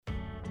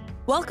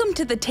Welcome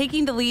to the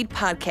Taking the Lead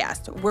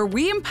podcast, where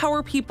we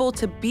empower people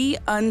to be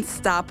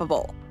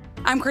unstoppable.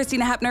 I'm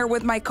Christina Hepner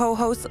with my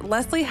co-hosts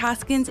Leslie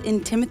Hoskins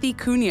and Timothy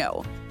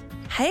Cuneo.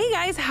 Hey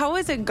guys, how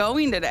is it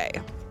going today?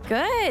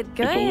 Good. It's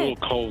a little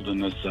cold in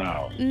the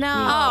south.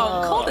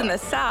 No. Cold in the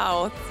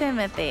south.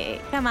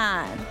 Timothy, come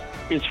on.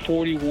 It's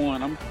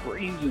 41. I'm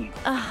freezing.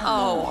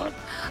 Oh,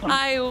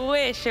 I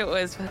wish it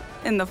was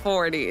in the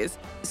 40s.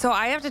 So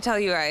I have to tell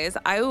you guys,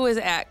 I was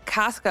at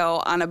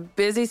Costco on a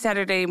busy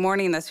Saturday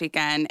morning this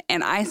weekend,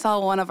 and I saw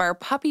one of our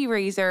puppy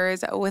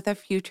raisers with a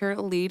future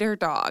leader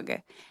dog.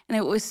 And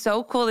it was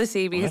so cool to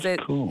see because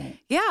cool.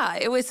 Yeah,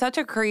 it was such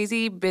a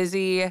crazy,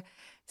 busy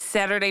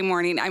Saturday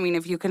morning. I mean,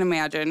 if you can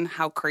imagine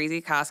how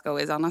crazy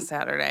Costco is on a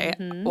Saturday.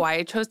 Why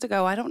I chose to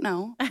go, I don't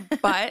know.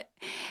 But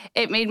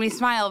it made me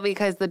smile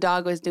because the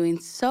dog was doing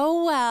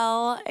so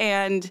well.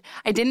 And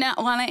I did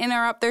not want to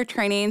interrupt their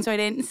training, so I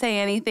didn't say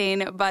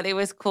anything. But it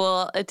was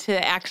cool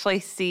to actually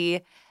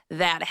see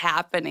that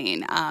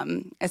happening,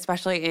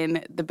 especially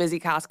in the busy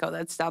Costco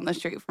that's down the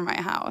street from my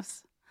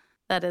house.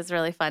 That is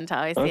really fun to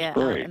always see it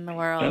out in the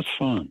world. That's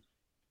fun.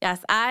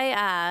 Yes,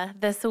 I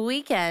this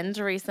weekend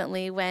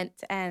recently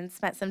went and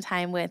spent some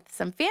time with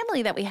some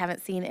family that we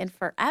haven't seen in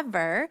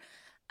forever.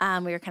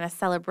 We were kind of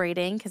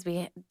celebrating because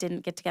we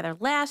didn't get together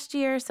last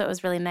year, so it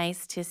was really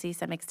nice to see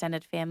some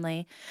extended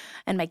family.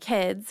 And my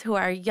kids, who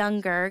are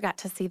younger, got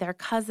to see their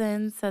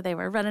cousins, so they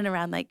were running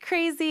around like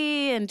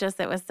crazy, and just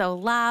it was so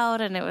loud,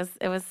 and it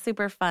was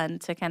super fun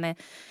to kind of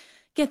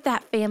get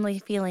that family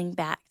feeling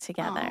back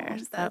together. Oh,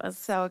 So it was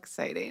so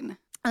exciting.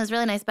 It was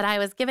really nice, but I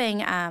was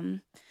giving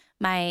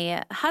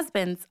my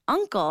husband's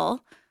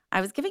uncle, I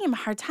was giving him a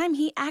hard time.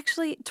 He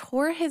actually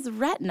tore his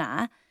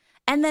retina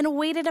and then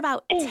waited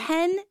about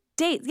 10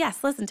 days.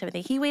 Yes, listen,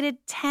 Timothy. He waited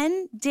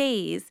 10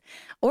 days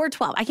or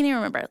 12. I can't even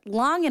remember.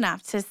 Long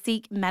enough to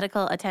seek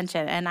medical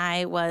attention. And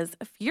I was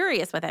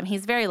furious with him.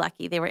 He's very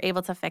lucky. They were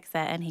able to fix it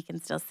and he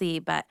can still see.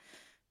 But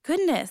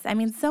goodness, I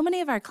mean, so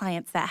many of our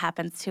clients that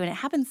happens to, and it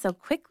happens so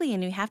quickly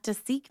and you have to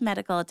seek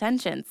medical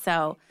attention.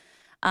 So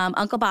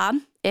Uncle Bob,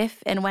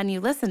 if and when you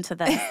listen to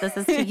this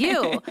is to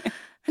you.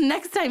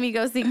 Next time you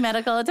go seek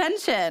medical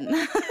attention.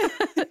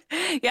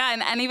 Yeah,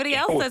 and anybody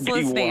else that's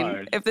listening,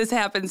 wise. if this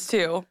happens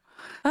too.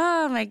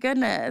 Oh, my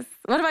goodness.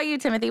 What about you,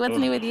 Timothy? What's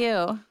new with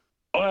you?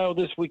 Well,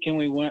 this weekend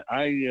we went.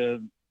 I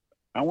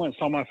went and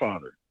saw my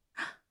father,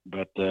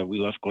 but we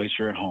left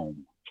Glacier at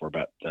home for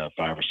about 5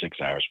 or 6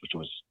 hours, which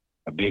was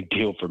a big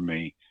deal for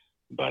me.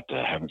 But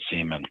I haven't seen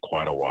him in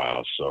quite a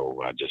while,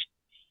 so I just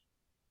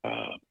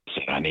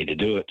said I need to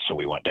do it. So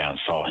we went down and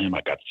saw him.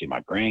 I got to see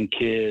my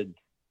grandkids,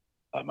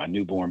 my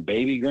newborn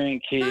baby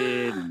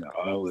grandkid. And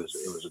it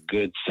was a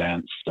good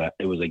sense.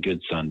 It was a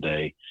good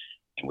Sunday,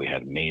 and we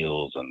had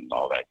meals and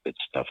all that good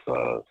stuff.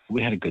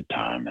 We had a good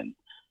time, and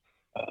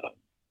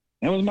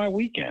it was my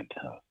weekend.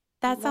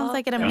 That sounds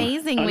like an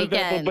amazing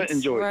weekend, but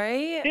enjoyed.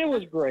 Right? It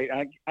was great.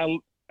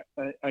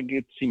 I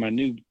get to see my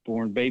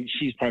newborn baby.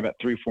 She's probably about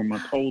 3 or 4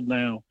 months old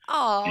now.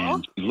 Oh,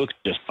 And she looks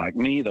just like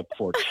me, the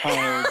poor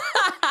child.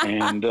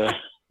 And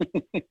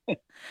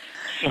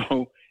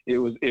so it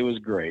was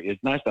great.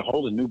 It's nice to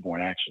hold a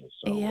newborn, actually.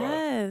 So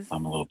yes.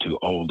 I'm a little too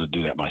old to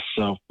do that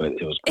myself, but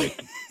it was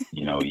great.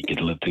 You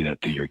can live through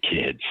that through your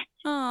kids.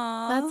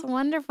 Aw. That's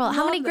wonderful.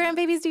 How many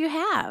grandbabies do you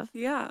have?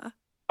 Yeah.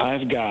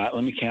 I've got,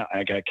 let me count.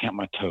 I got to count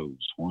my toes.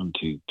 1,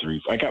 2,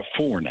 3, 4. I got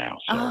 4 now.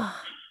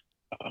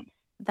 So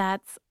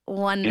That's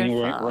wonderful.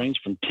 anywhere range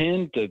from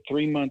 10 to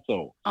 3 months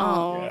old.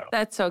 Oh, Yeah.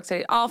 that's so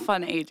exciting. All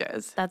fun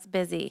ages. That's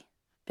busy.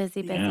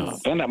 Busy. Yeah. I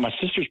found out my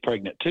sister's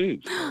pregnant too.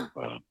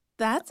 So,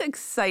 That's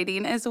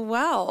exciting as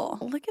well.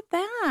 Look at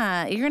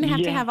that. You're going to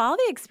have to have all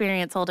the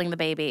experience holding the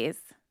babies.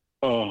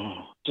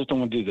 just don't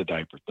want to do the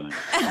diaper thing.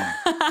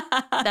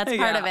 That's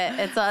part of it.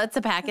 It's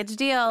a package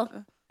deal.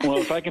 Well,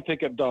 if I can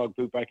pick up dog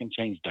poop, I can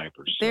change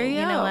diapers. There you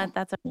You know go. what?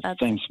 That's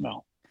Same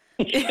smell.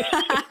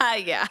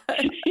 Yeah.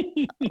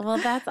 well,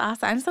 that's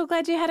awesome. I'm so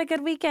glad you had a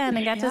good weekend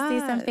and got to see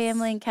some Yes.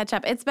 family and catch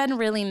up. It's been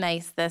really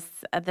nice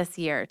this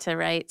year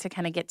to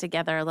kind of get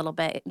together a little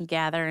bit and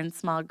gather in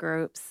small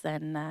groups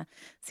and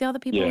see all the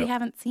people we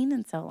haven't seen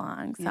in so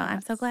long. So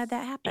I'm so glad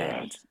that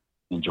happened. Yes.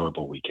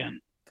 Enjoyable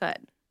weekend.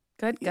 Good.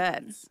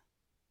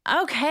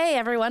 Okay,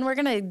 everyone, we're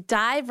going to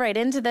dive right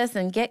into this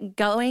and get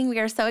going. We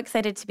are so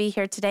excited to be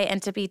here today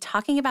and to be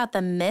talking about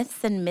the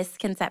myths and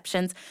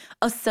misconceptions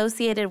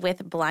associated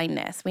with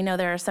blindness. We know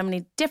there are so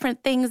many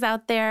different things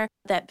out there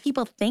that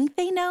people think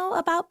they know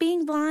about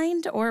being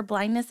blind or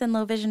blindness in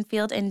low vision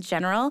field in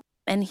general.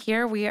 And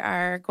here we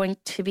are going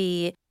to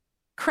be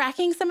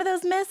cracking some of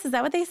those myths. Is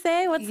that what they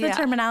say? What's the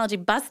terminology?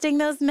 Busting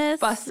those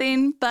myths?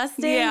 Busting.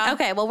 Yeah.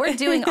 Okay, well, we're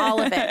doing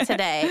all of it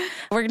today.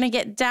 We're going to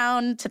get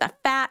down to the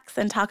facts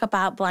and talk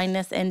about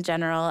blindness in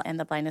general and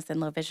the blindness in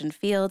low vision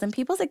field and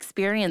people's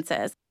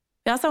experiences.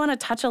 We also want to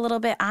touch a little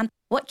bit on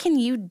what can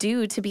you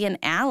do to be an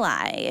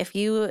ally? If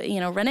you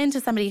run into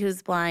somebody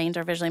who's blind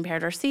or visually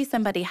impaired or see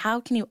somebody, how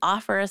can you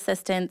offer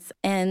assistance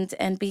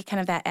and be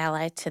kind of that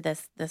ally to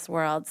this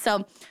world?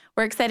 So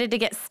we're excited to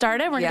get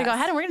started. We're going to go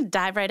ahead and we're going to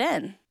dive right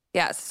in.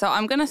 Yes. So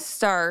I'm going to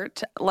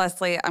start,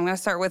 Leslie, I'm going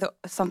to start with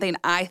something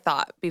I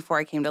thought before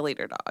I came to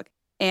Leader Dog.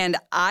 And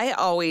I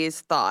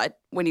always thought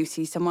when you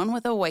see someone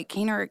with a white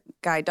cane or a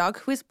guide dog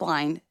who is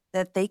blind,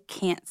 that they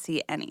can't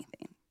see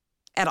anything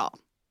at all.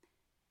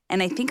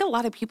 And I think a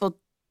lot of people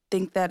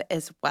think that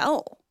as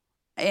well.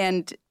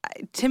 And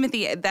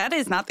Timothy, that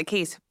is not the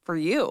case for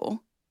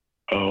you.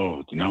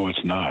 Oh, no,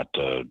 it's not.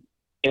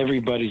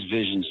 Everybody's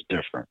vision's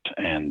different.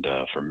 And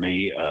for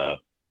me,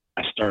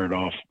 I started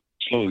off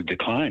slowly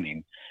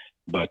declining,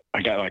 but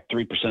I got like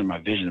 3% of my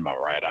vision in my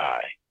right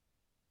eye.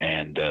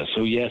 And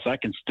so, yes, I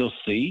can still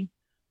see.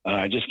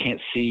 I just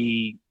can't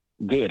see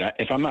good.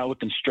 If I'm not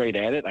looking straight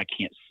at it, I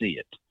can't see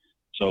it.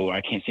 So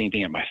I can't see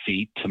anything at my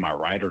feet to my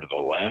right or to the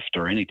left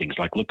or anything. It's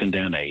like looking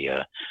down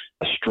a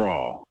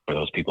straw for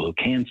those people who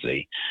can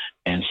see.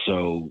 And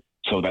so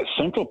that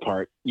central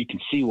part, you can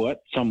see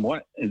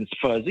somewhat, and it's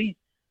fuzzy,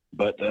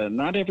 but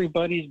not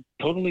everybody's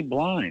totally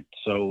blind.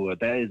 So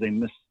that is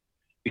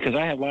because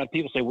I have a lot of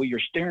people say, well, you're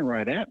staring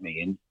right at me,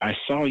 and I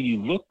saw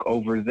you look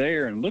over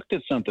there and looked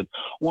at something.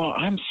 Well,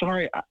 I'm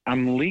sorry,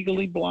 I'm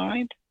legally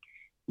blind,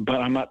 but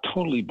I'm not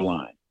totally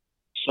blind.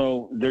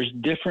 So there's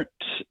different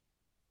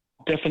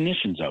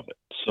definitions of it.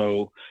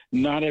 So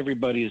not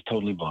everybody is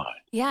totally blind.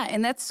 Yeah,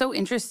 and that's so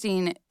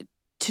interesting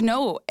to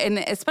know, and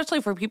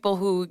especially for people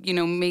who,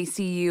 may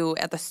see you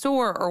at the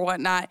store or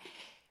whatnot,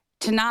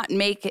 to not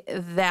make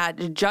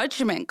that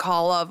judgment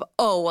call of,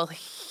 oh, well,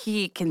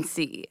 he can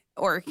see,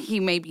 or he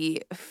may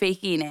be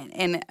faking it.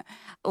 And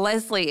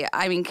Leslie,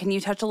 can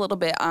you touch a little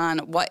bit on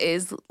what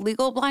is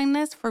legal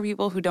blindness for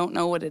people who don't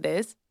know what it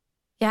is?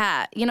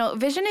 Yeah,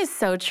 vision is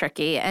so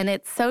tricky and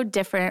it's so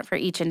different for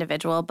each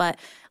individual, but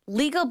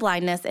legal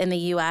blindness in the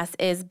U.S.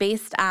 is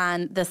based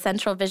on the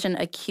central vision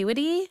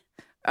acuity.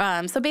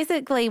 So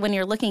basically, when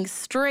you're looking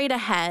straight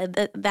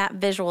ahead, that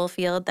visual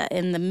field that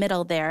in the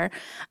middle there,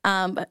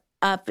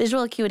 a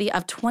visual acuity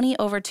of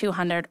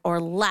 20/200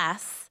 or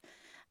less.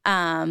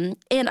 And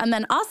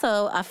then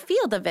also a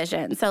field of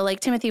vision. So like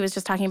Timothy was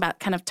just talking about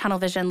kind of tunnel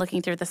vision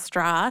looking through the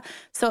straw.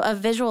 So a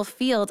visual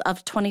field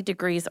of 20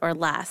 degrees or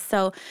less.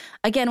 So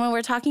again, when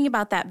we're talking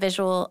about that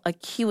visual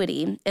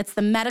acuity, it's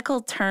the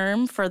medical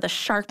term for the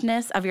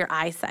sharpness of your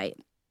eyesight.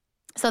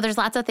 So there's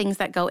lots of things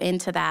that go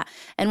into that.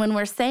 And when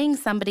we're saying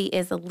somebody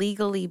is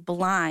legally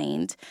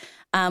blind,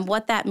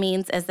 what that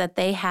means is that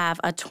they have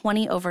a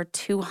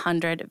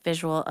 20/200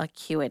 visual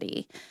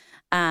acuity.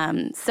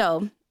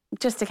 So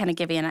just to kind of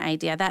give you an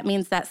idea, that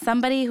means that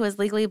somebody who is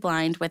legally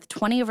blind with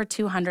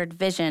 20/200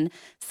 vision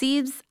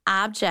sees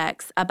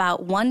objects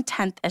about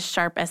 1/10 as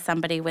sharp as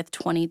somebody with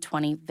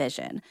 20/20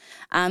 vision.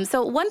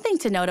 So one thing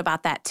to note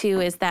about that too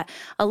is that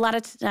a lot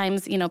of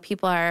times,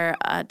 people are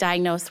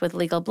diagnosed with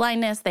legal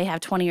blindness. They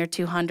have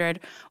 20/200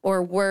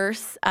 or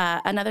worse.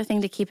 Another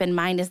thing to keep in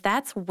mind is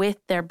that's with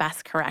their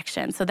best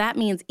correction. So that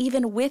means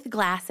even with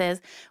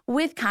glasses,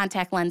 with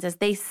contact lenses,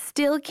 they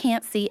still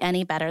can't see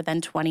any better than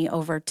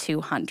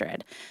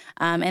 20/200.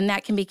 And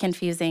that can be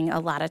confusing a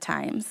lot of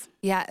times.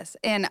 Yes.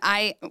 And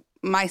I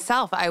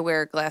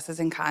wear glasses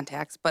and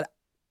contacts, but,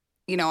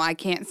 I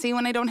can't see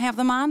when I don't have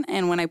them on.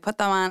 And when I put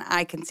them on,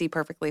 I can see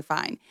perfectly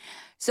fine.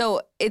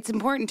 So it's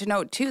important to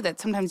note, too, that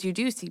sometimes you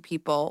do see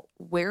people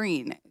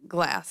wearing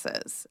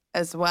glasses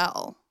as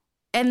well.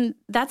 And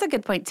that's a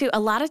good point, too. A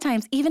lot of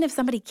times, even if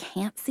somebody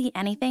can't see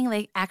anything,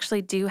 they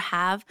actually do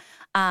have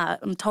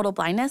total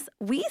blindness,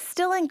 we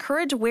still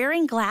encourage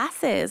wearing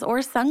glasses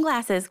or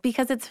sunglasses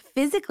because it's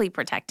physically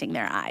protecting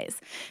their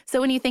eyes. So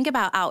when you think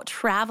about out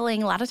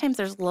traveling, a lot of times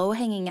there's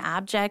low-hanging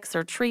objects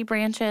or tree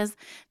branches,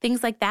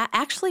 things like that.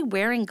 Actually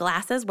wearing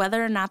glasses,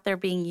 whether or not they're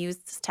being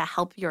used to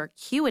help your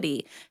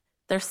acuity,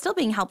 they're still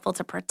being helpful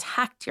to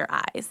protect your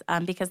eyes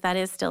because that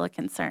is still a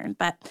concern.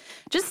 But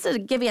just to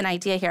give you an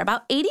idea here,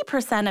 about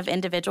 80% of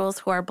individuals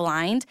who are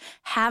blind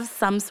have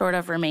some sort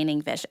of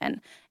remaining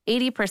vision.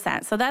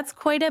 80%. So that's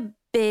quite a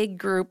big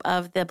group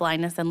of the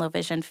blindness and low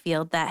vision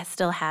field that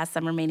still has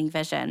some remaining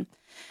vision.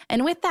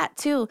 And with that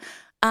too,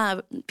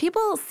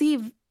 people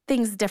see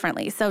things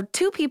differently. So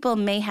two people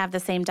may have the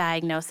same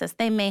diagnosis.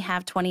 They may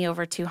have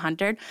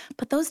 20/200,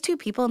 but those two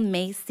people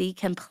may see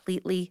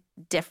completely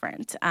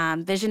different.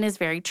 Vision is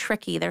very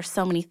tricky. There's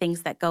so many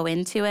things that go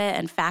into it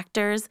and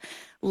factors.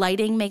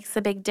 Lighting makes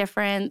a big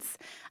difference.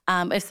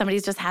 If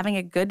somebody's just having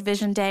a good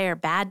vision day or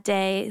bad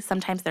day,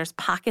 sometimes there's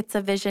pockets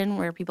of vision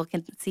where people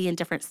can see in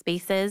different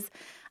spaces.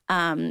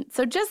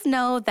 So just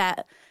know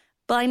that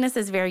blindness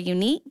is very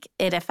unique.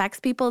 It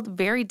affects people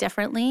very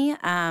differently,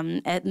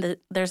 and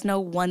there's no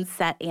one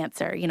set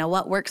answer.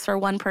 What works for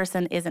one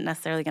person isn't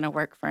necessarily going to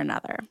work for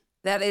another.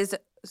 That is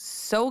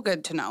so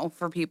good to know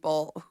for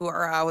people who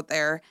are out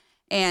there.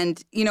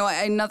 And,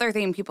 another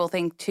thing people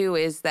think, too,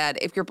 is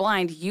that if you're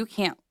blind, you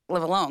can't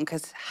live alone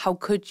because how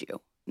could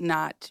you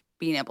not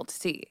being able to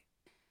see?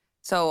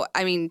 So,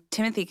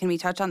 Timothy, can we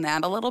touch on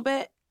that a little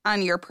bit,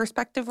 on your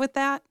perspective with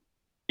that?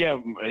 Yeah,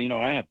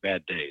 I have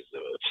bad days.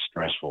 It's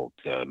stressful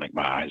to make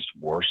my eyes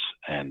worse.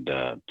 And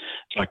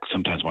it's like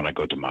sometimes when I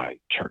go to my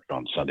church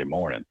on Sunday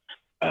morning,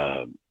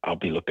 I'll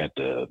be looking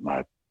at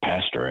my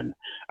pastor, and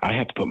I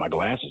have to put my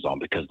glasses on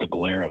because the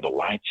glare of the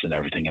lights and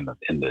everything in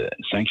the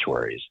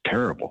sanctuary is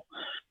terrible.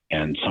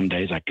 And some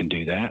days I can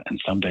do that,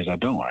 and some days I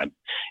don't.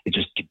 It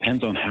just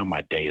depends on how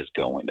my day is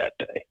going that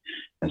day.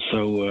 And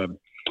so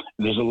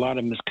there's a lot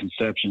of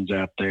misconceptions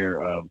out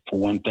there. For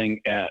one thing,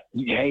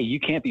 hey, you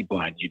can't be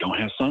blind. You don't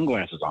have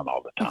sunglasses on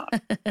all the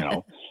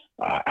time.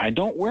 I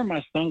don't wear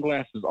my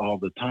sunglasses all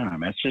the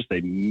time. That's just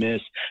a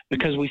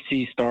because we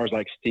see stars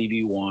like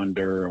Stevie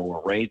Wonder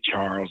or Ray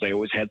Charles. They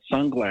always had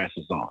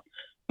sunglasses on.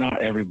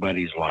 Not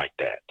everybody's like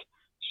that.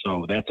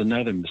 So that's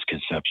another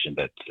misconception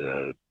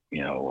that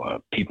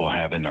people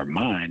have in their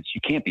minds.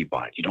 You can't be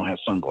blind. You don't have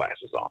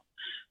sunglasses on.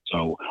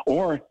 So,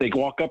 or they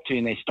walk up to you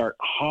and they start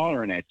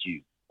hollering at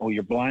you, "Oh,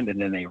 you're blind," and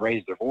then they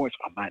raise their voice.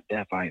 "I'm not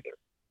deaf either."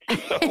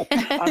 So,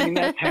 I mean,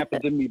 that's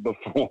happened to me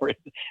before.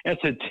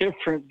 It's a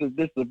different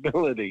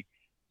disability.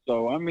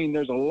 So, I mean,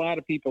 there's a lot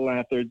of people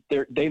out there.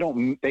 They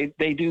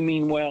do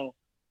mean well,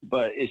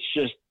 but it's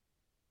just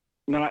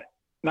not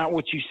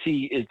what you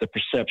see is the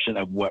perception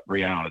of what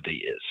reality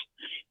is.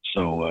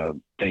 So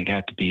they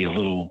got to be a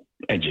little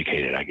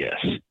educated, I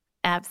guess.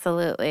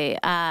 Absolutely.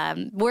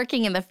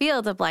 Working in the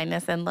field of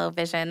blindness and low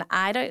vision,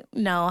 I don't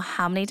know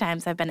how many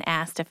times I've been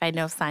asked if I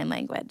know sign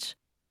language,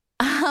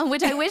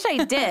 which I wish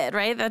I did,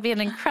 right? That'd be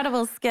an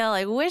incredible skill.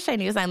 I wish I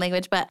knew sign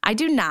language, but I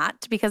do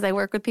not because I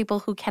work with people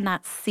who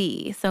cannot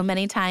see. So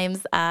many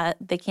times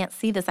they can't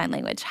see the sign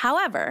language.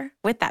 However,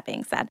 with that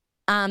being said,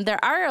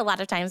 there are a lot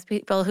of times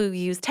people who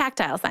use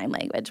tactile sign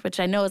language, which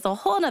I know is a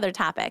whole other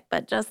topic,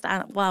 but just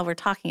while we're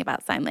talking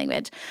about sign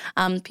language,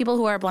 people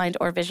who are blind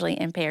or visually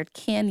impaired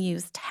can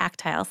use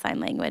tactile sign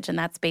language. And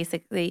that's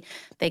basically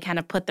they kind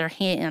of put their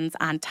hands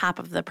on top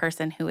of the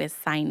person who is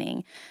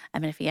signing. I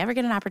mean, if you ever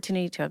get an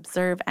opportunity to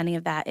observe any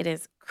of that, it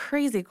is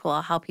crazy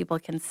cool how people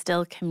can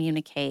still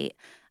communicate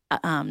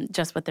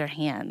just with their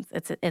hands.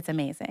 It's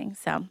amazing.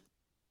 So,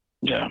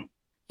 yeah.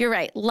 You're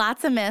right.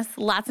 Lots of myths,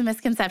 lots of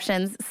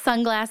misconceptions.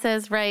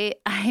 Sunglasses, right?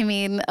 I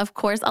mean, of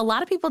course, a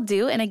lot of people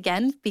do. And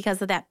again,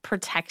 because of that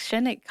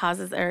protection, it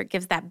causes or it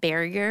gives that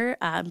barrier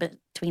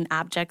between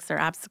objects or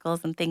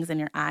obstacles and things in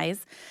your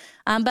eyes.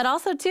 But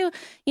also, too,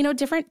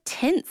 different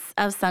tints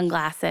of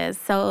sunglasses.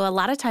 So a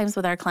lot of times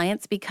with our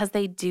clients, because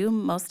they do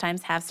most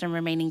times have some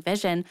remaining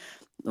vision,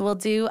 we'll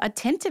do a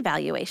tint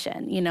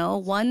evaluation.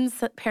 One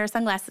pair of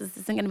sunglasses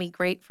isn't going to be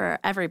great for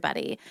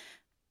everybody.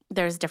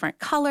 There's different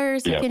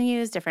colors you can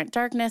use, different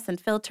darkness and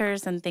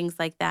filters and things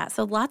like that.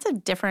 So lots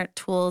of different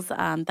tools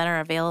that are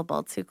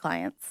available to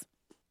clients.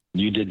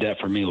 You did that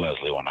for me,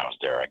 Leslie, when I was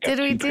there. I got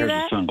two pairs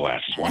that? of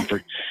sunglasses. One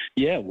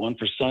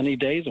for sunny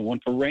days and one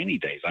for rainy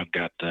days. I've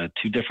got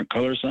two different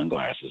color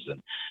sunglasses,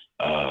 and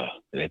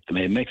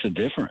it makes a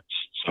difference.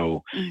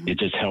 So it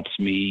just helps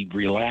me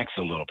relax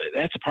a little bit.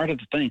 That's a part of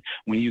the thing.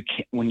 When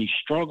you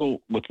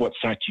struggle with what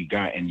sight you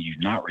got and you're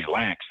not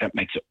relaxed, that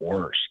makes it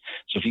worse.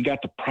 So if you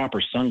got the proper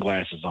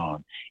sunglasses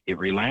on, it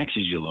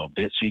relaxes you a little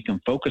bit so you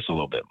can focus a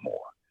little bit more.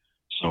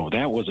 So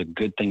that was a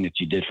good thing that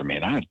you did for me.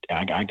 And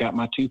I got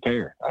my two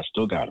pair. I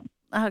still got them.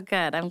 Oh,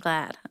 good. I'm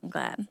glad.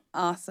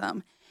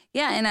 Awesome.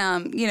 Yeah.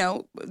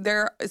 And,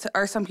 there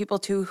are some people,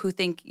 too, who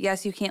think,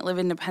 yes, you can't live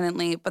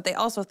independently, but they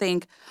also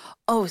think,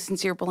 oh,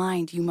 since you're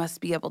blind, you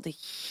must be able to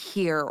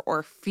hear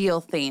or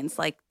feel things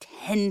like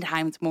 10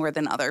 times more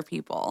than other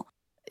people.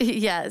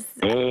 Yes.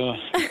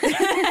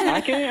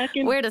 I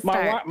can. Where to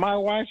start? My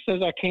wife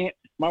says I can't.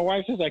 My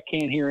wife says I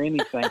can't hear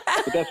anything,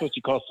 but that's what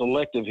you call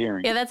selective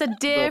hearing. Yeah, that's a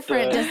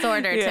different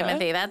disorder,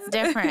 Timothy. That's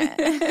different.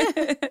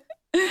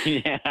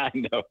 Yeah, I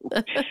know.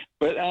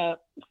 But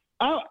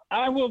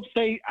I will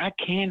say I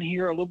can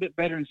hear a little bit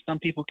better than some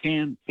people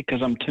can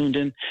because I'm tuned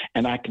in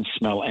and I can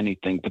smell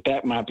anything. But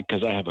that might be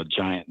because I have a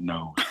giant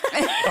nose.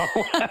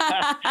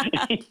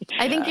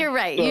 I think you're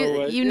right.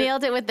 So, you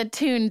nailed it with the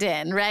tuned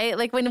in, right?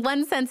 Like when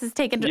one sense is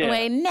taken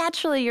away,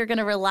 naturally you're going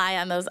to rely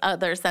on those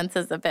other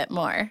senses a bit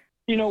more.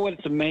 You know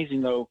what's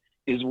amazing though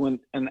is when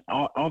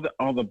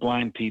all the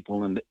blind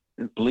people and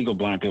the legal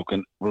blind people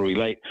can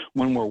relate.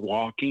 When we're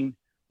walking,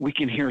 we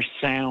can hear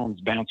sounds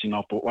bouncing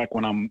off. Like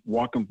when I'm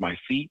walking with my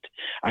feet,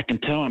 I can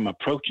tell I'm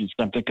approaching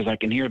something because I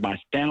can hear my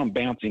sound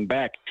bouncing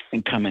back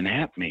and coming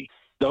at me.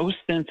 Those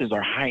senses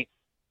are heightened.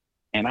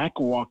 And I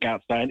can walk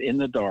outside in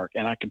the dark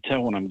and I can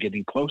tell when I'm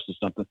getting close to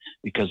something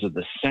because of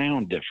the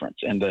sound difference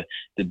and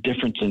the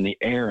difference in the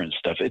air and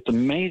stuff. It's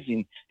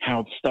amazing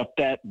how stuff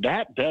that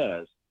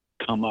does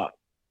come up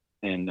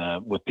and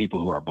with people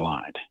who are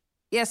blind.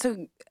 Yeah.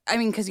 So, I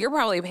mean, because you're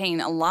probably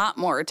paying a lot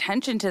more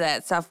attention to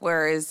that stuff,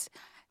 whereas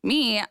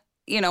me,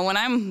 when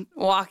I'm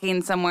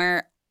walking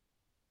somewhere,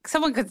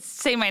 someone could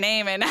say my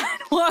name and I'd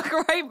walk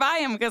right by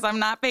him because I'm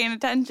not paying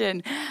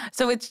attention.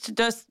 So it's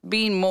just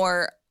paying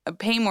more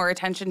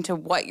attention to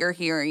what you're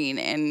hearing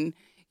and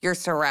your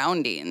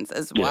surroundings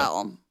as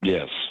well.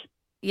 Yes.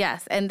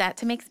 Yes, and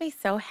that makes me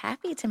so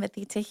happy,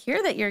 Timothy, to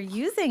hear that you're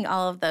using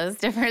all of those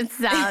different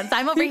sounds.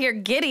 I'm over here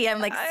giddy.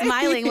 I'm like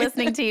smiling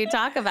listening to you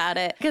talk about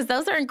it because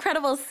those are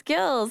incredible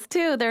skills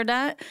too. They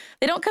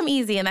don't come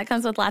easy, and that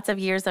comes with lots of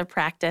years of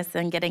practice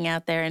and getting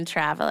out there and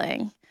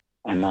traveling.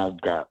 and I've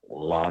got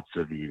lots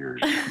of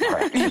years to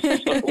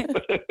practice.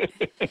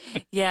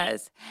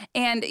 Yes.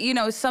 And,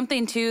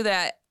 something too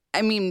that,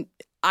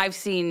 I've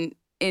seen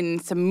in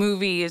some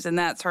movies and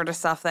that sort of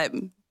stuff that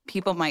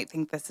people might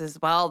think this as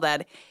well,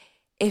 that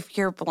if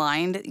you're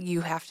blind,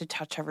 you have to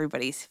touch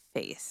everybody's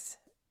face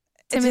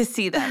to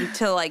see them,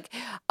 to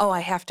I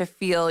have to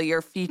feel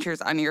your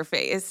features on your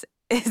face.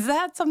 Is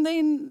that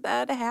something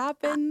that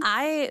happens?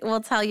 I will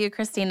tell you,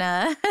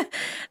 Christina,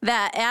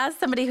 that as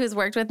somebody who's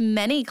worked with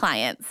many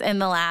clients in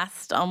the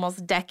last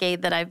almost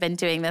decade that I've been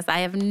doing this, I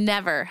have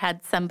never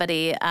had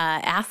somebody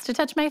ask to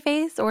touch my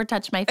face or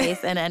touch my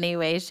face in any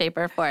way, shape,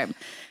 or form.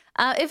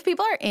 If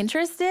people are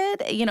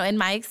interested, in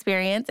my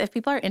experience, if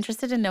people are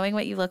interested in knowing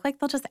what you look like,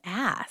 they'll just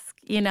ask.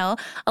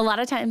 A lot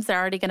of times they're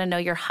already going to know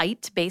your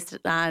height based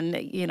on,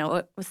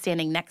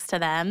 standing next to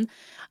them.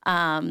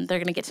 They're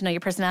going to get to know your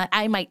personality.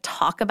 I might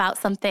talk about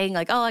something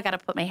like, I got to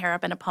put my hair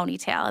up in a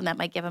ponytail. And that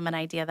might give them an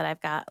idea that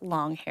I've got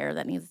long hair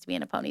that needs to be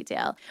in a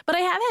ponytail. But I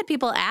have had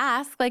people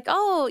ask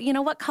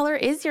what color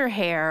is your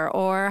hair?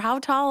 Or how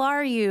tall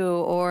are you?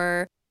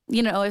 Or,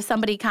 if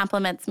somebody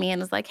compliments me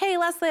and is like, hey,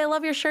 Leslie, I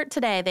love your shirt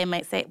today. They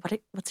might say,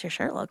 what's your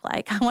shirt look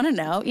like? I want to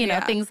know,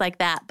 things like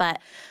that. But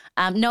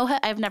no,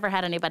 I've never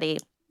had anybody.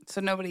 So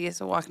nobody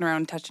is walking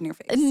around touching your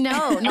face.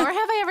 No, nor have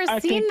I ever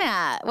seen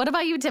that. What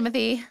about you,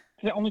 Timothy?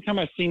 The only time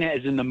I've seen that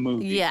is in the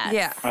movie. Yes.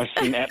 Yeah. I've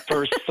seen At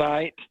First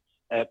Sight.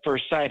 At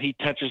First Sight, he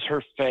touches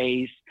her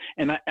face.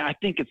 And I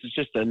think it's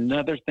just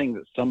another thing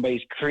that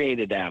somebody's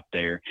created out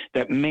there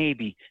that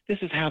maybe this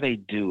is how they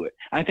do it.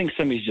 I think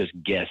somebody's just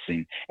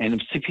guessing.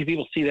 And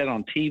people see that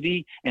on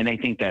TV and they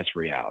think that's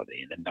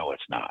reality. And no,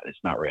 it's not. It's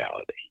not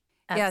reality.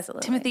 Absolutely.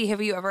 Yes. Timothy,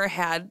 have you ever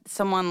had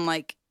someone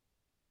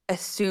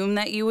assume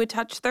that you would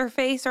touch their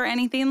face or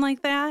anything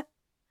like that?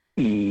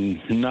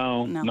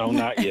 No,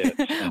 not yet.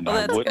 And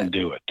Well, I wouldn't good.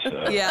 do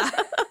it. Yeah.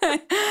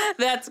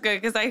 That's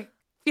good, because I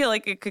feel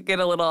like it could get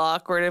a little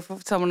awkward if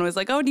someone was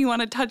like, oh, do you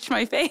want to touch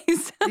my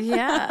face?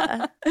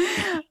 Yeah.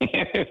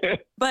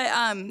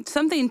 But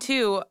something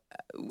too,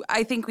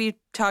 I think we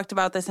talked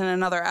about this in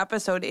another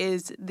episode,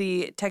 is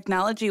the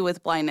technology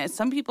with blindness.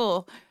 Some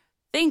people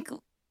think,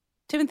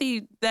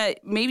 Timothy,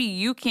 that maybe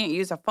you can't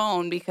use a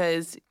phone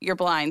because you're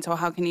blind, so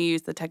how can you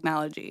use the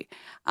technology?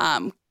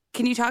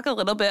 Can you talk a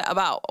little bit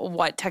about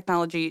what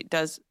technology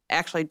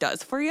actually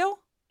does for you?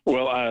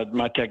 Well,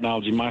 my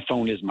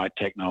phone is my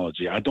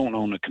technology. I don't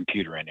own a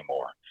computer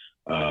anymore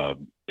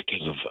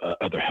because of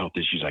other health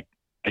issues.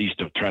 I used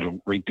to try to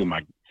read through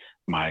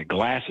my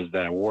glasses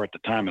that I wore at the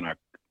time, and I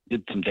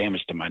did some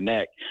damage to my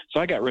neck. So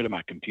I got rid of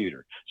my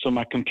computer. So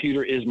my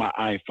computer is my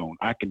iPhone.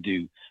 I can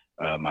do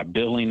my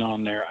billing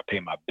on there. I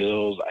pay my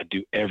bills. I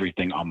do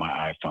everything on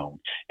my iPhone.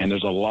 And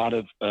there's a lot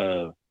of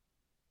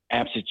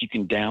apps that you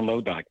can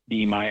download, like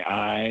Be My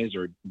Eyes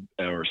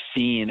or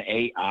Seeing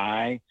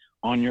AI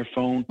on your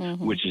phone,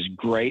 which is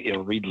great.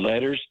 It'll read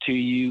letters to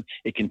you.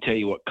 It can tell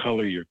you what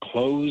color your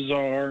clothes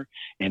are.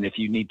 And if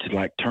you need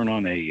to turn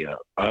on a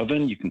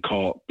oven, you can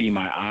call Be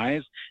My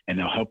Eyes and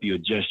they'll help you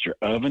adjust your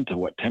oven to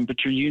what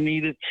temperature you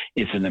need it.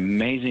 It's an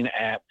amazing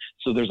app.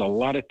 So there's a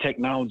lot of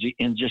technology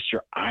in just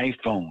your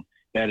iPhone.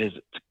 It's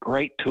a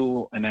great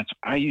tool, and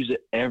I use it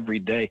every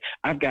day.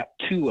 I've got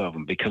two of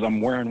them because I'm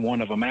wearing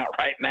one of them out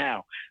right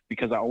now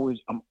because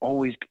I'm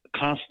always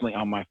constantly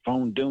on my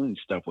phone doing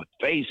stuff with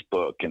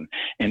Facebook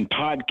and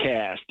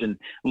podcast and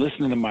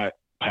listening to my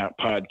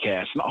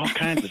podcast and all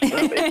kinds of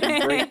stuff.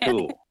 It's a great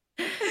tool.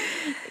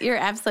 You're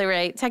absolutely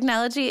right.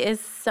 Technology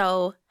is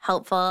so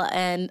helpful,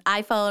 and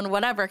iPhone,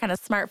 whatever kind of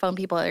smartphone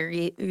people are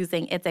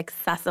using, it's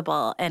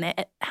accessible, and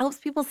it helps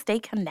people stay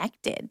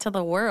connected to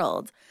the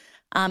world.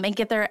 And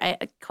get their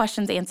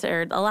questions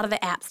answered. A lot of the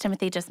apps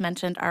Timothy just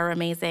mentioned are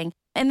amazing.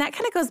 And that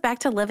kind of goes back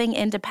to living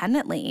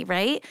independently,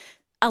 right?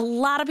 A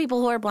lot of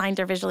people who are blind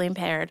or visually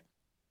impaired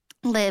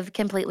live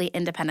completely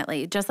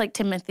independently. Just like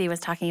Timothy was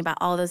talking about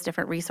all those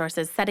different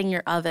resources, setting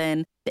your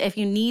oven. If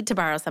you need to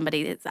borrow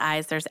somebody's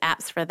eyes, there's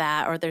apps for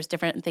that, or there's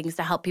different things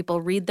to help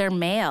people read their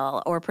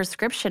mail or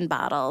prescription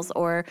bottles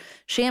or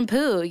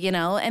shampoo,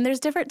 and there's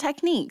different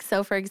techniques.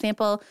 So for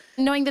example,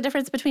 knowing the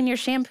difference between your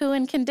shampoo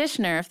and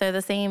conditioner, if they're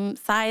the same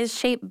size,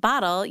 shape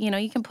bottle,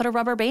 you can put a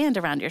rubber band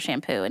around your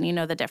shampoo and you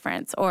know the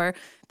difference. Or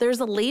there's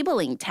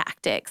labeling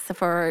tactics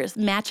for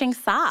matching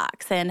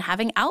socks and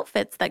having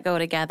outfits that go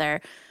together.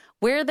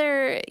 Where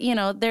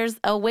there's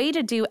a way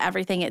to do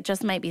everything. It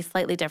just might be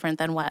slightly different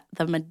than what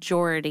the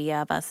majority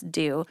of us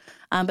do.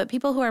 But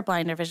people who are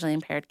blind or visually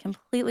impaired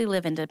completely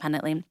live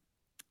independently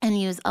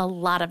and use a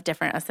lot of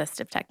different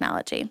assistive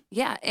technology.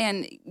 Yeah.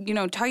 And,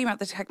 talking about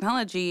the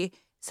technology,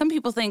 some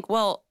people think,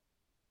 well,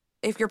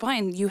 if you're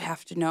blind, you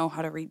have to know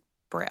how to read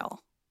Braille.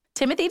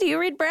 Timothy, do you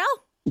read Braille?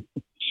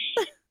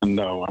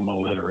 No, I'm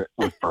illiterate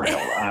with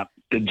Braille.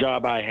 The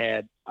job I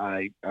had,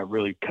 I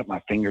really cut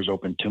my fingers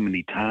open too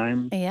many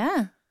times.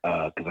 Yeah.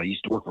 Because I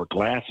used to work with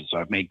glasses, so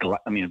I've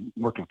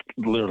worked with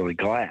literally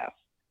glass.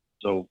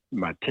 So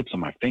my tips of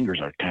my fingers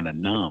are kind of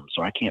numb,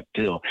 so I can't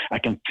feel. I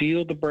can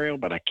feel the Braille,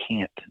 but I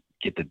can't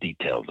get the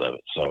details of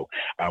it. So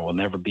I will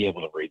never be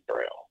able to read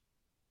Braille.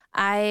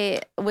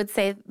 I would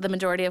say the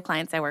majority of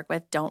clients I work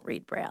with don't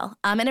read Braille.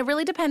 And it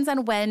really depends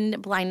on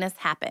when blindness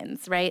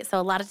happens, right? So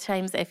a lot of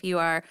times if you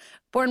are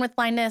born with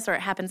blindness or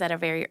it happens at a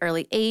very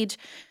early age,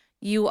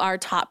 you are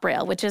taught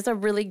Braille, which is a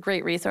really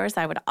great resource.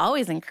 I would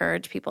always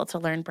encourage people to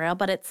learn Braille,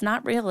 but it's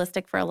not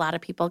realistic for a lot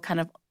of people kind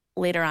of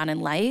later on in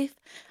life.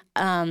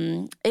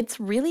 It's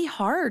really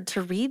hard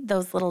to read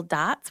those little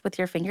dots with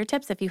your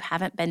fingertips if you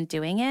haven't been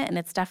doing it. And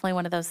it's definitely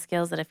one of those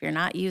skills that if you're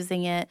not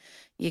using it,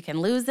 you can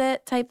lose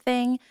it type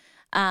thing.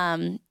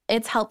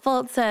 It's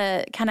helpful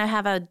to kind of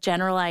have a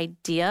general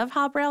idea of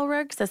how Braille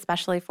works,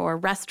 especially for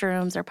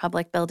restrooms or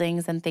public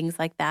buildings and things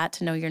like that,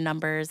 to know your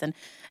numbers and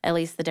at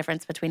least the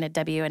difference between a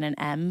W and an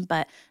M.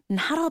 But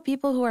not all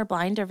people who are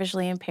blind or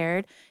visually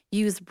impaired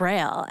use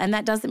Braille, and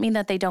that doesn't mean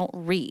that they don't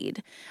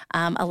read.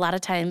 A lot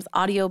of times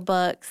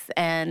audiobooks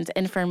and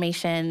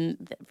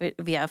information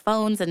via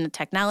phones and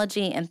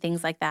technology and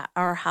things like that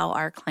are how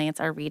our clients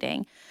are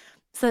reading.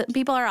 So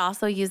people are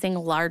also using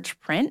large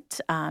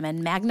print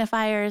and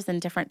magnifiers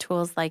and different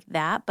tools like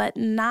that, but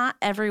not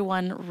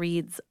everyone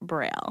reads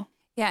Braille.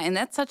 Yeah, and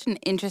that's such an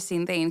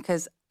interesting thing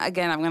because,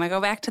 again, I'm going to go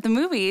back to the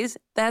movies.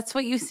 That's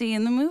what you see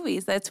in the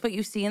movies. That's what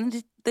you see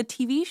in the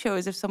TV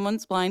shows. If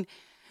someone's blind,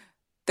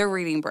 they're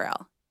reading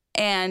Braille.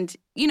 And,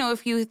 you know,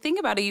 if you think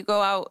about it, you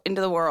go out into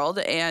the world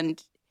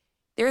and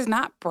there's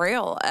not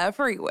Braille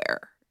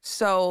everywhere.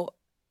 So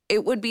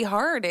it would be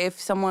hard if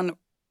someone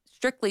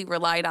strictly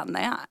relied on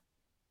that.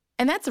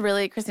 And that's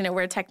really, Christina,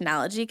 where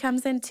technology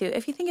comes in too.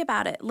 If you think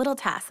about it, little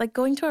tasks like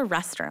going to a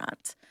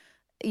restaurant.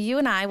 You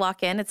and I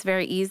walk in, it's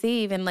very easy,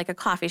 even like a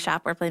coffee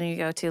shop we're planning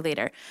to go to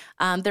later.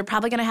 They're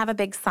probably going to have a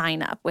big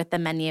sign up with the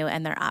menu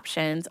and their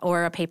options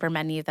or a paper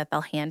menu that they'll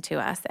hand to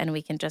us and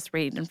we can just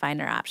read and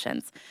find our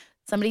options.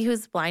 Somebody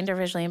who's blind or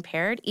visually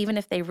impaired, even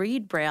if they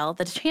read Braille,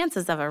 the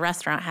chances of a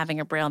restaurant having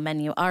a Braille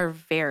menu are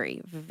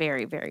very,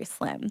 very, very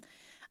slim.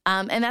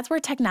 And that's where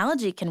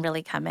technology can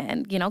really come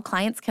in. You know,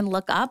 clients can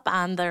look up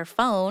on their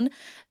phone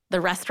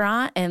the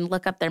restaurant and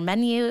look up their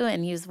menu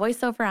and use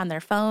VoiceOver on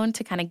their phone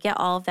to kind of get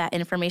all of that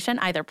information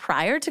either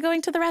prior to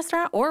going to the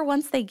restaurant or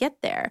once they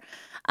get there.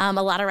 A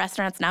lot of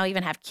restaurants now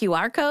even have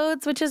QR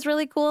codes, which is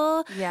really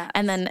cool. Yeah.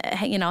 And then,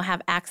 you know,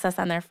 have access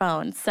on their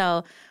phone.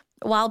 So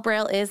while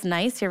Braille is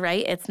nice, you're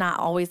right, it's not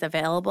always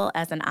available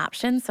as an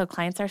option. So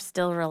clients are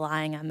still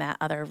relying on that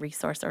other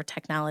resource or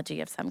technology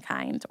of some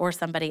kind or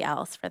somebody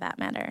else for that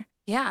matter.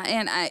 Yeah,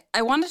 and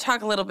I want to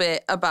talk a little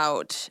bit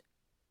about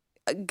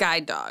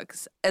guide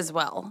dogs as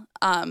well.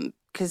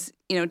 Because,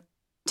 you know,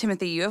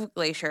 Timothy, you have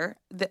Glacier.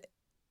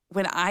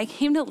 When I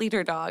came to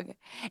Leader Dog,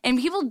 and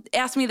people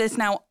ask me this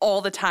now all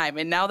the time,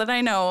 and now that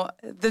I know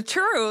the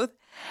truth,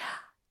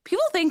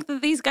 people think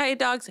that these guide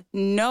dogs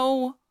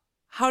know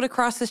how to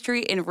cross the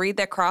street and read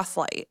that cross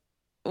light,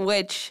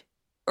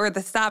 or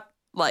the stop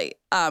light,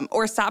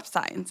 or stop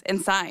signs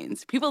and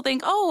signs. People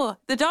think, oh,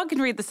 the dog can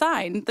read the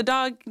sign. The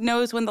dog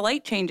knows when the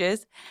light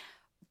changes.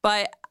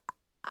 But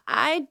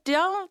I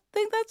don't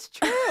think that's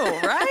true,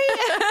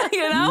 right?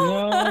 You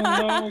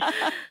know?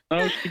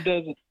 No, she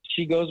doesn't.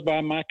 She goes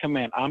by my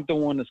command. I'm the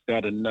one that's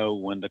got to know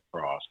when to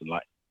cross. And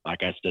like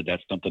I said,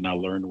 that's something I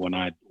learned when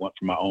I went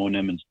for my O&M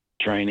and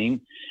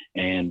training,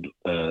 and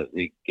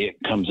it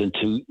comes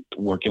into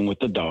working with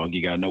the dog.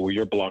 You got to know where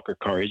your blocker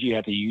car is. You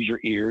have to use your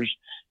ears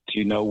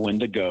to know when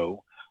to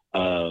go.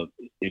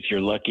 If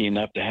you're lucky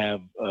enough to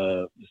have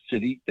a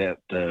city that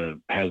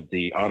has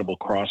the audible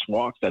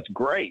crosswalks, that's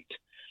great.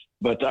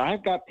 But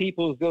I've got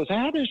people who goes,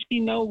 how does she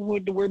know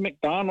where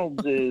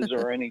McDonald's is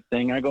or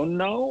anything? I go,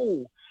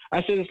 no.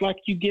 I said, it's like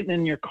you getting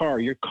in your car.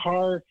 Your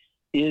car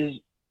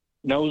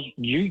knows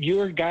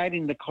you're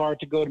guiding the car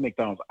to go to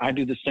McDonald's. I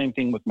do the same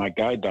thing with my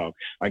guide dog.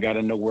 I got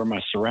to know where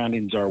my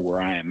surroundings are,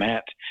 where I am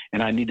at,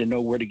 and I need to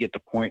know where to get to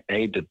point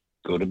A to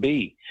go to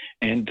B.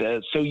 And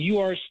so you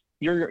are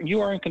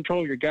in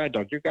control of your guide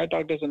dog. Your guide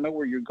dog doesn't know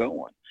where you're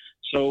going.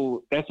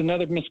 So that's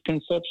another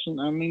misconception.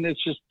 I mean,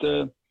 it's just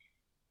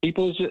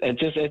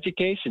it's just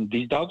education.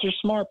 These dogs are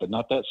smart, but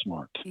not that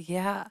smart.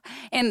 Yeah.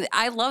 And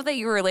I love that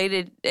you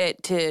related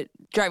it to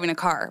driving a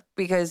car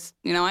because,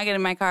 you know, I get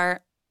in my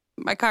car,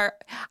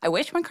 I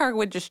wish my car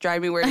would just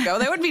drive me where to go.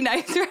 That would be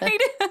nice,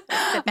 right?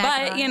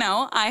 But, you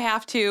know, I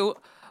have to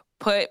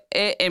put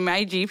it in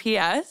my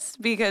GPS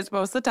because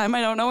most of the time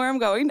I don't know where I'm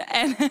going.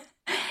 And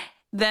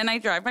then I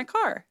drive my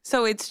car.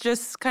 So it's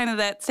just kind of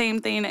that same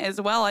thing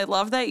as well. I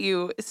love that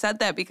you said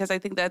that because I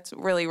think that's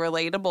really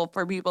relatable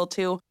for people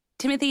too.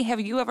 Timothy, have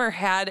you ever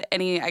had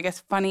any, I guess,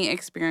 funny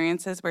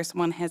experiences where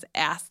someone has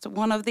asked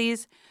one of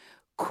these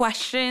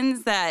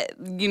questions that,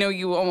 you know,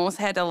 you almost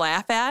had to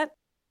laugh at?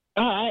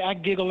 I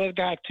giggled at a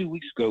guy 2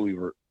 weeks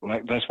ago.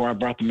 That's where I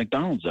brought the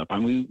McDonald's up. I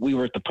mean, we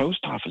were at the post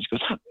office. He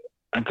goes,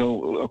 I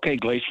go, okay,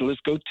 Glacier, let's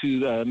go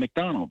to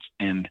McDonald's.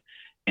 And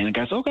the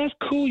guy says, oh, that's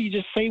cool. You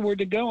just say where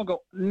to go. I go,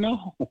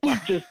 no, I'm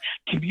just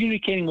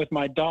communicating with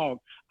my dog.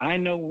 I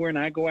know when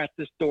I go out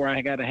this door,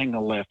 I got to hang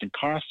a left and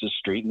cross the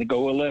street and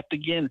go a left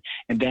again.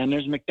 And down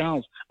there's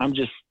McDonald's. I'm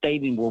just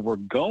stating where we're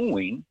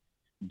going.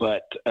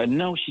 But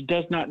no, she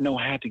does not know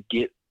how to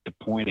get to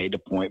point A to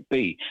point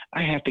B.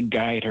 I have to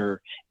guide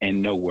her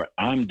and know what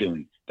I'm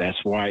doing. That's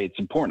why it's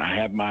important. I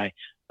have my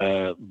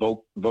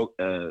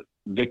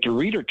Victor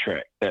Reader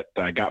track that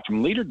I got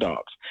from Leader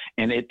Dogs,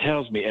 and it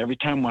tells me every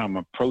time when I'm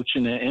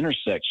approaching an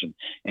intersection,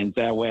 and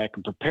that way I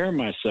can prepare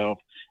myself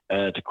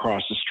to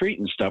cross the street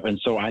and stuff. And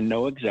so I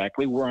know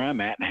exactly where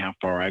I'm at and how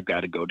far I've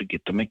got to go to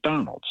get to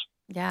McDonald's.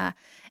 Yeah.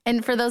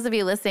 And for those of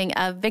you listening,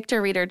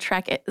 Victor Reader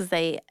Trek is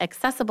a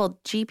accessible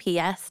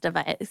GPS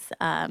device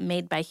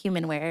made by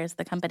HumanWare is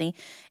the company.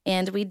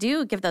 And we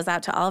do give those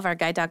out to all of our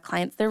guide dog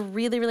clients. They're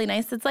really, really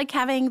nice. It's like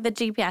having the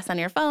GPS on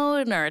your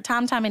phone or a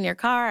TomTom in your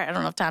car. I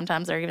don't know if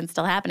TomToms are even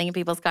still happening in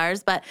people's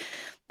cars, but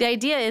the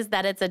idea is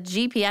that it's a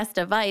GPS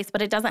device,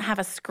 but it doesn't have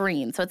a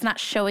screen. So it's not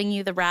showing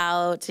you the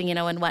route,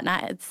 and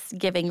whatnot. It's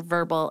giving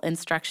verbal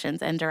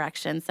instructions and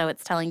directions. So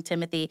it's telling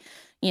Timothy,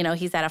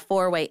 he's at a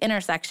 4-way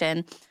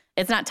intersection.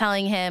 It's not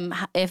telling him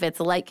if it's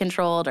light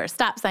controlled or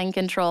stop sign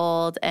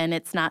controlled, and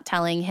it's not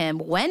telling him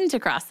when to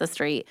cross the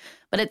street,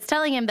 but it's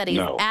telling him that he's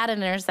at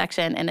an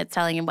intersection, and it's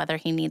telling him whether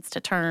he needs to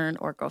turn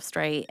or go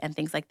straight and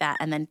things like that.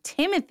 And then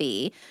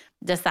Timothy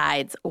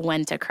decides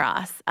when to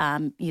cross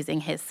using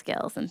his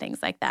skills and things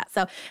like that.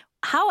 So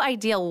how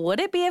ideal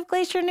would it be if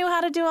Glacier knew how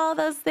to do all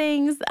those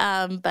things?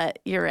 But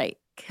you're right,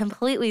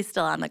 completely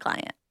still on the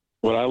client.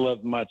 What I love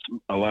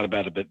a lot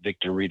about it,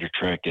 Victor Reader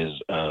Trek is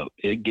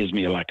it gives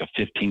me like a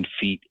 15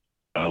 feet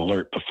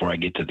alert before I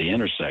get to the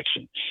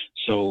intersection.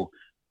 So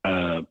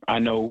I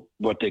know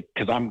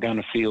because I'm going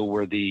to feel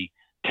where the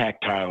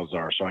tactiles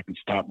are, so I can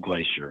stop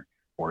Glacier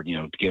or,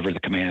 give her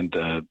the command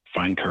to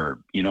find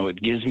curb.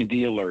 It gives me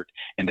the alert,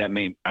 and that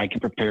means I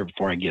can prepare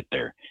before I get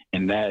there.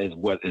 And that is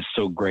what is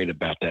so great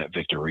about that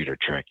Victor Reader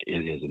Trek.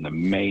 It is an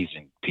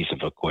amazing piece of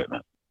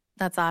equipment.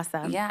 That's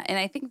awesome. Yeah, and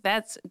I think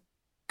that's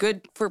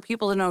good for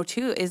people to know,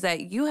 too, is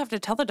that you have to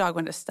tell the dog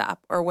when to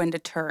stop or when to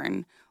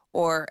turn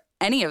or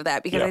any of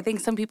that, because I think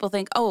some people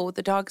think,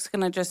 the dog's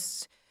going to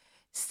just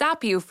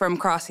stop you from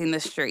crossing the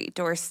street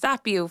or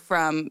stop you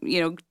from,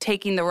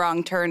 taking the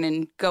wrong turn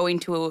and going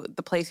to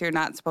the place you're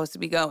not supposed to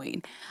be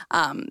going.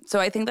 So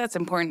I think that's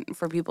important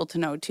for people to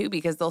know, too,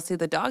 because they'll see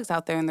the dogs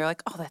out there and they're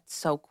like, oh, that's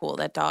so cool.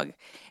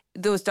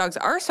 Those dogs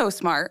are so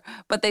smart,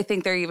 but they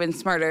think they're even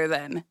smarter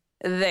than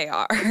they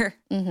are.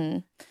 Mm-hmm.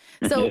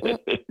 So,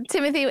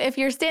 Timothy, if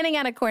you're standing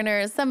at a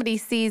corner, somebody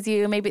sees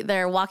you, maybe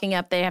they're walking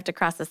up, they have to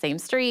cross the same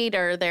street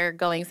or they're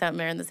going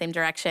somewhere in the same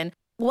direction.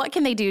 What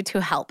can they do to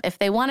help? If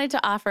they wanted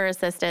to offer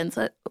assistance,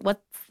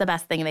 what's the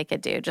best thing they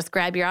could do? Just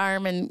grab your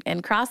arm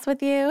and cross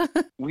with you?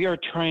 We are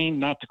trained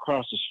not to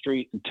cross the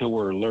street until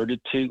we're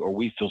alerted to or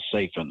we feel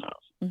safe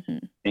enough. Mm-hmm.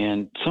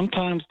 And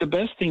sometimes the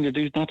best thing to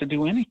do is not to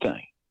do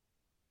anything.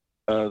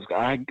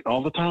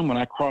 All the time when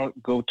I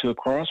go to a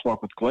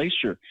crosswalk with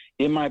Glacier,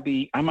 I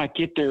might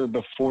get there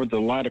before the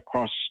light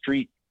across the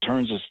street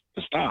turns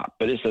to stop,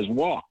 but it says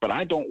walk, but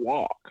I don't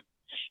walk,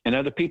 and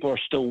other people are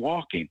still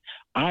walking.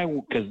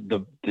 Because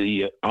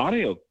the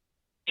audio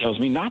tells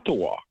me not to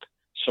walk,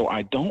 so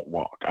I don't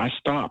walk. I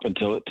stop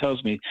until it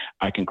tells me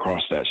I can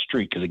cross that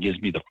street because it gives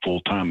me the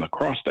full time to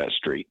cross that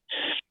street.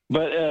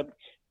 But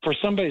for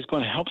somebody who's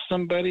going to help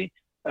somebody,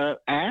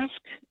 ask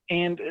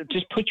and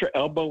just put your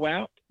elbow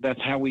out. That's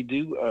how we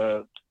do.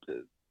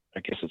 I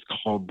guess it's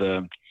called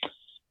the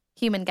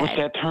human guide. What's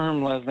that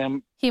term,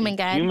 Leslie? Human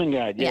guide. Human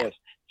guide. Yes.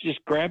 Yeah. Just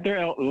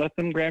let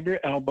them grab your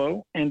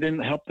elbow, and then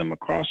help them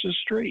across the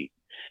street.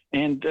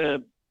 And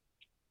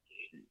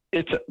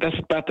that's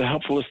about the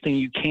helpfulest thing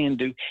you can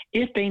do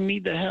if they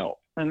need the help.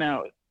 And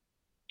now,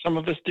 some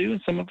of us do,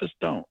 and some of us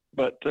don't.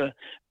 But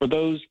for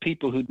those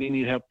people who do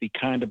need help, be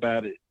kind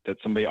about it. That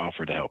somebody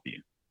offered to help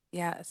you.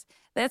 Yes,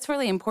 that's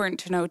really important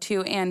to know,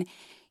 too. And,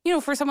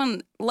 for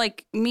someone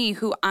like me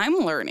who I'm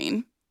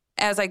learning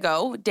as I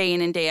go day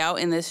in and day out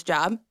in this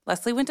job,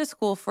 Leslie went to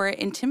school for it,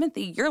 and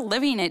Timothy, you're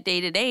living it day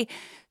to day.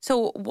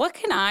 So what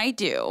can I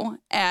do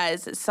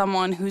as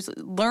someone who's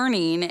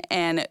learning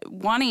and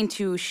wanting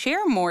to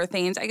share more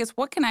things? I guess,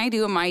 what can I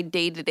do in my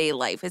day-to-day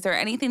life? Is there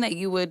anything that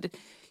you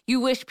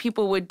wish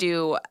people would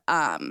do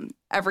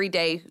every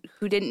day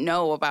who didn't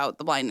know about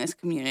the blindness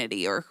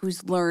community or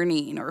who's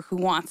learning or who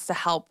wants to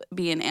help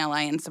be an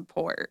ally and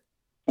support?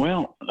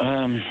 Well,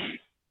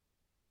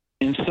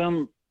 in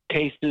some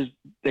cases,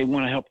 they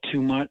want to help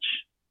too much.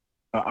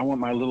 I want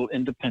my little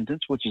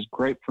independence, which is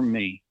great for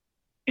me,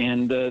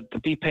 and to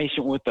be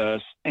patient with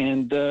us,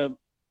 and do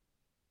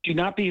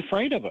not be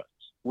afraid of us.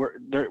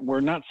 We're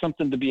not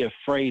something to be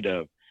afraid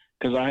of,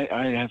 because I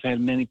have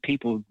had many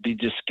people be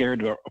just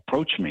scared to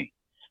approach me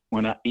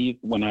when I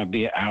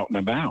be out and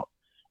about,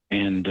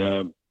 and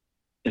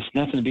it's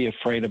nothing to be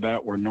afraid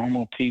about. We're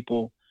normal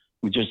people.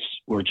 We're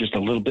just a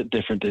little bit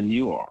different than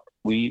you are.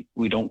 We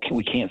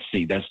can't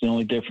see. That's the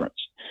only difference.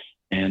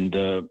 And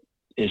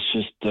it's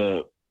just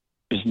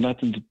there's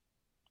nothing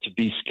to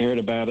be scared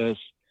about us,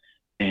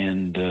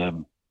 and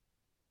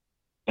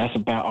that's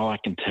about all I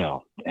can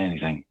tell.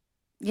 Anything.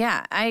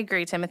 Yeah, I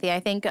agree, Timothy. I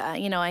think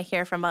I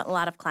hear from a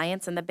lot of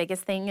clients, and the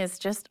biggest thing is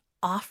just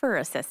offer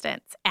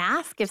assistance.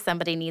 Ask if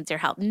somebody needs your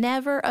help.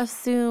 Never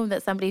assume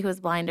that somebody who is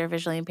blind or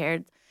visually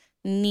impaired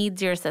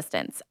needs your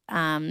assistance.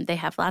 They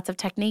have lots of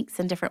techniques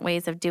and different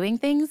ways of doing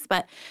things,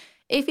 but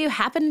if you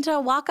happen to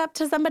walk up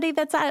to somebody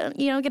that's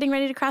getting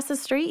ready to cross the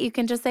street, you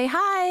can just say,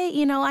 "Hi,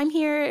 I'm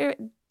here.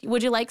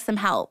 Would you like some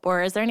help?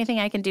 Or is there anything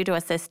I can do to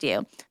assist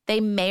you?" They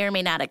may or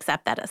may not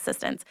accept that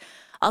assistance.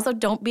 Also,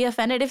 don't be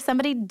offended if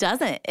somebody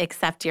doesn't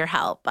accept your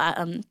help.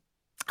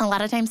 A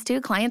lot of times,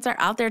 too, clients are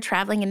out there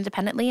traveling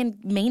independently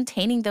and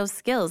maintaining those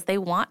skills. They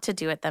want to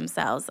do it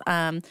themselves.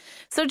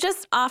 So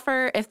just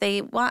offer if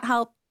they want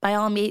help, by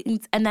all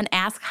means, and then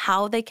ask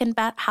how you can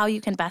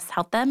best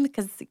help them,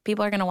 because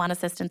people are going to want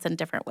assistance in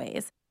different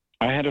ways.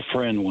 I had a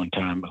friend one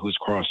time who was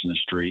crossing the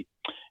street,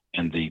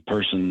 and the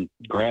person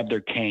grabbed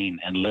their cane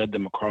and led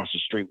them across the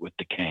street with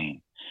the cane.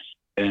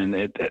 And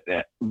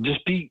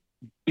just be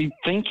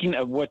thinking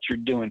of what you're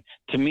doing.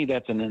 To me,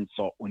 that's an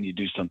insult when you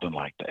do something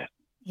like that.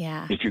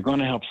 Yeah. If you're going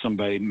to help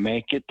somebody,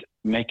 make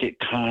it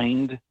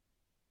kind,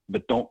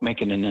 but don't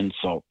make it an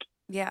insult.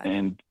 Yeah.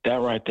 And that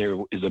right there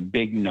is a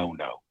big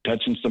no-no,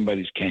 touching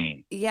somebody's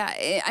cane.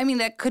 Yeah. I mean,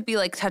 that could be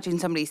like touching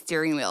somebody's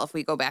steering wheel if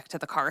we go back to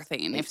the car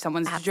thing. If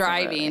someone's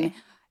driving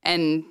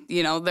and,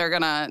 they're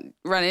going to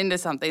run into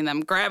something,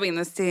 them grabbing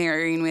the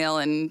steering wheel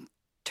and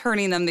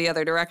turning them the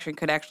other direction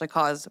could actually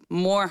cause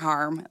more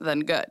harm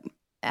than good.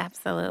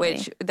 Absolutely.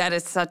 Which that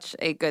is such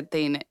a good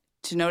thing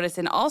to notice.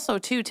 And also,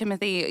 too,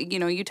 Timothy,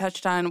 you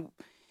touched on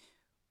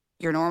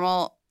your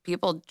normal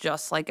people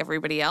just like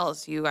everybody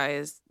else. You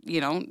guys,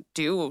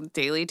 do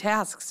daily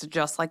tasks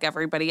just like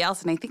everybody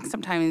else. And I think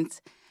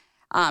sometimes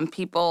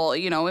people,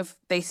 if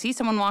they see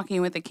someone walking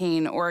with a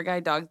cane or a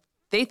guide dog,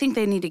 they think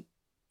they need to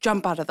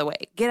jump out of the way,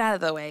 get out of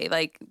the way,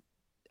 like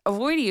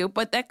avoid you.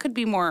 But that could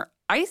be more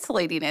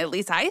isolating. At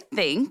least I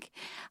think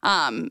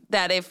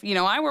that if,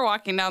 I were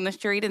walking down the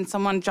street and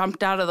someone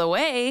jumped out of the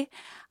way,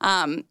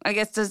 I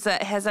guess, has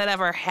that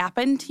ever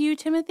happened to you,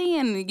 Timothy?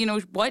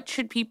 And, what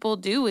should people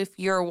do if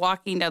you're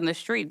walking down the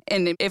street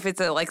and if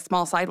it's a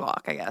small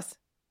sidewalk, I guess?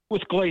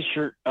 With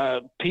Glacier,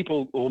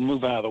 people will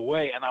move out of the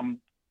way. And I'm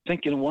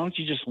thinking, why don't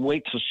you just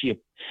wait till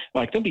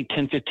they'll be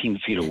 10, 15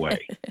 feet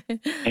away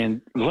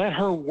and let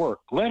her work.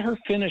 Let her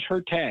finish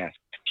her task.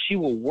 She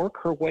will work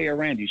her way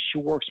around you. She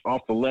works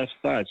off the left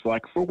side. So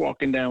like if we're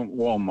walking down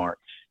Walmart,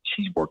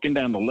 she's working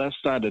down the left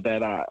side of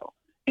that aisle.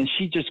 And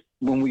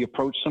when we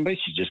approach somebody,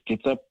 she just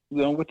gets up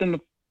within the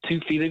 2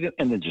 feet of it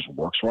and then just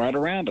works right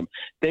around them.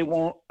 They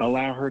won't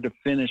allow her to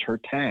finish her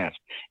task.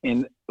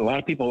 And a lot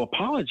of people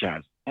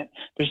apologize.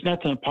 There's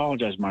nothing to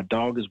apologize. My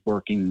dog is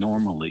working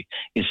normally.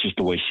 It's just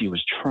the way she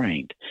was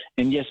trained.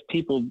 And yes,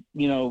 people,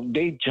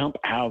 they jump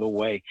out of the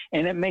way.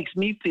 And it makes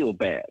me feel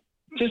bad.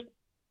 Just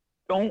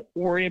don't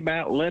worry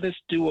about. Let us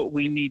do what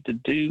we need to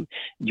do.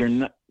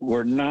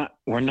 We're not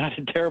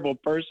a terrible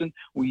person.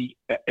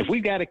 If we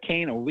got a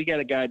cane or we got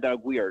a guide dog,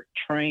 we are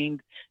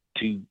trained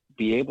to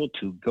be able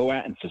to go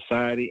out in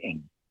society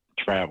and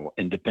travel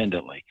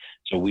independently.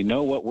 So we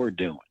know what we're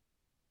doing.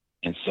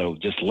 And so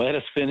just let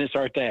us finish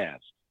our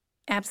task.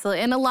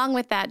 Absolutely. And along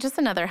with that, just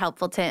another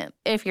helpful tip.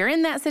 If you're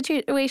in that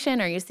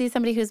situation or you see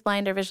somebody who's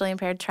blind or visually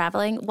impaired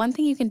traveling, one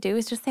thing you can do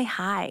is just say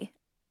hi.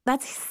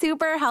 That's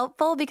super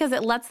helpful because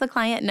it lets the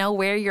client know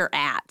where you're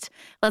at.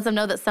 Lets them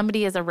know that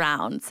somebody is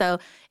around. So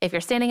if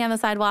you're standing on the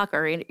sidewalk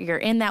or you're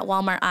in that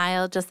Walmart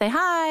aisle, just say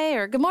hi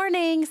or good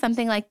morning,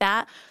 something like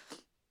that.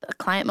 The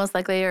client most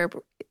likely or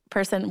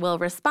person will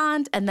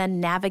respond and then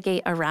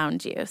navigate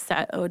around you.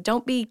 So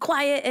don't be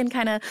quiet and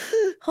kind of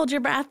hold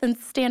your breath and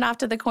stand off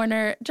to the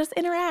corner. Just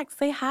interact,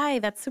 say hi.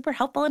 That's super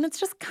helpful and it's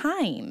just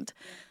kind.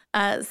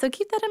 So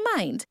keep that in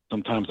mind.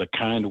 Sometimes a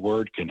kind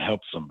word can help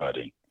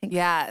somebody.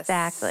 Yes.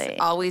 Exactly.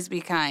 Always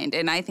be kind.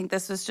 And I think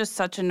this was just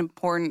such an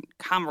important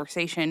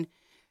conversation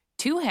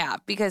to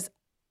have because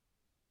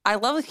I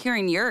love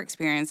hearing your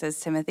experiences,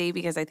 Timothy,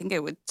 because I think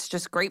it's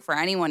just great for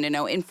anyone to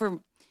know and for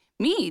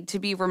me to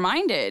be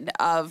reminded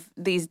of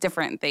these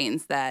different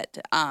things that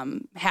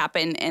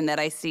happen and that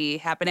I see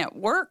happen at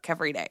work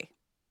every day.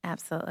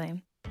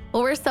 Absolutely.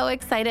 Well, we're so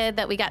excited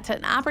that we got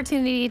an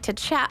opportunity to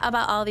chat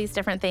about all these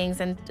different things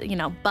and,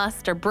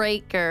 bust or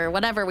break or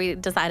whatever we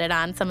decided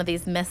on some of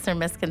these myths or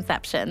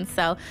misconceptions.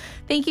 So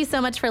thank you so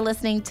much for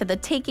listening to the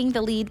Taking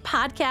the Lead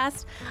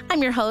podcast.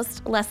 I'm your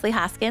host, Leslie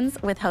Hoskins,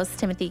 with hosts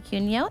Timothy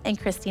Cuneo and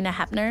Christina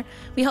Hepner.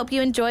 We hope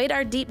you enjoyed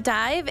our deep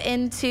dive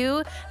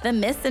into the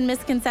myths and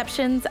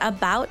misconceptions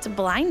about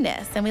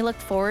blindness, and we look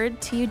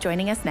forward to you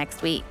joining us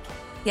next week.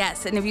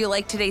 Yes, and if you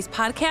like today's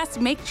podcast,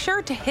 make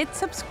sure to hit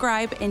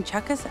subscribe and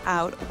check us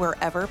out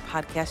wherever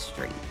podcasts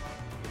stream.